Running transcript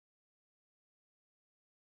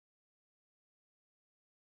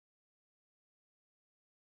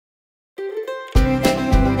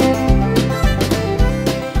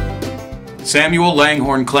Samuel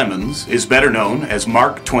Langhorne Clemens is better known as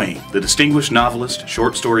Mark Twain, the distinguished novelist,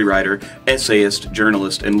 short story writer, essayist,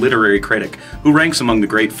 journalist, and literary critic who ranks among the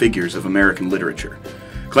great figures of American literature.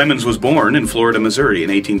 Clemens was born in Florida, Missouri in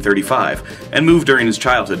 1835 and moved during his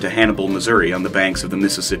childhood to Hannibal, Missouri on the banks of the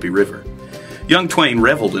Mississippi River. Young Twain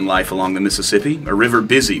reveled in life along the Mississippi, a river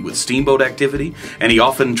busy with steamboat activity, and he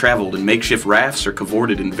often traveled in makeshift rafts or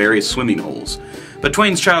cavorted in various swimming holes. But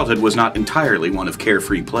Twain's childhood was not entirely one of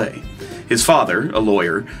carefree play. His father, a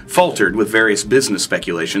lawyer, faltered with various business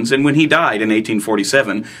speculations, and when he died in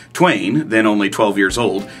 1847, Twain, then only 12 years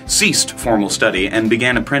old, ceased formal study and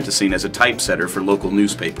began apprenticing as a typesetter for local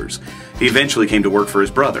newspapers. He eventually came to work for his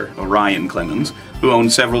brother, Orion Clemens, who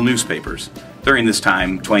owned several newspapers. During this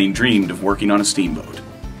time, Twain dreamed of working on a steamboat.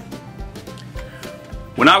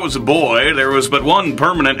 When I was a boy, there was but one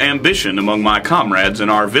permanent ambition among my comrades in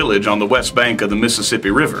our village on the west bank of the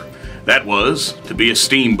Mississippi River. That was to be a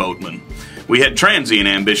steamboatman. We had transient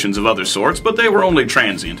ambitions of other sorts, but they were only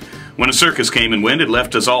transient. When a circus came and went, it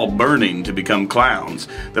left us all burning to become clowns.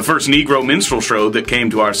 The first Negro minstrel show that came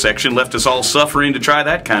to our section left us all suffering to try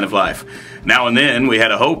that kind of life. Now and then, we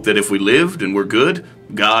had a hope that if we lived and were good,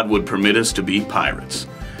 God would permit us to be pirates.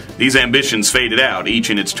 These ambitions faded out, each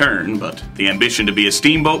in its turn, but the ambition to be a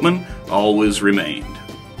steamboatman always remained.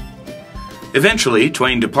 Eventually,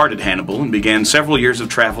 Twain departed Hannibal and began several years of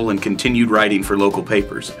travel and continued writing for local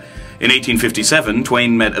papers. In 1857,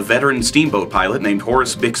 Twain met a veteran steamboat pilot named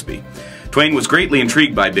Horace Bixby. Twain was greatly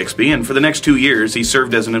intrigued by Bixby, and for the next 2 years he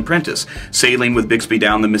served as an apprentice, sailing with Bixby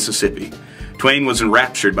down the Mississippi. Twain was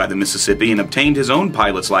enraptured by the Mississippi and obtained his own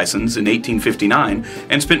pilot's license in 1859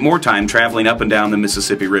 and spent more time traveling up and down the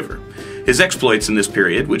Mississippi River. His exploits in this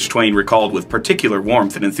period, which Twain recalled with particular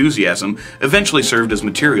warmth and enthusiasm, eventually served as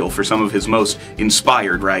material for some of his most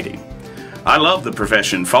inspired writing. I love the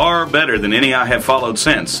profession far better than any I have followed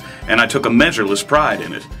since, and I took a measureless pride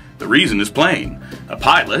in it. The reason is plain. A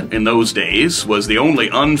pilot, in those days, was the only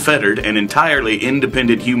unfettered and entirely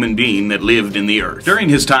independent human being that lived in the earth. During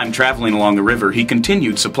his time traveling along the river, he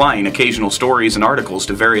continued supplying occasional stories and articles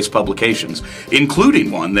to various publications, including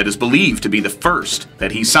one that is believed to be the first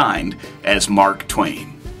that he signed as Mark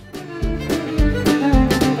Twain.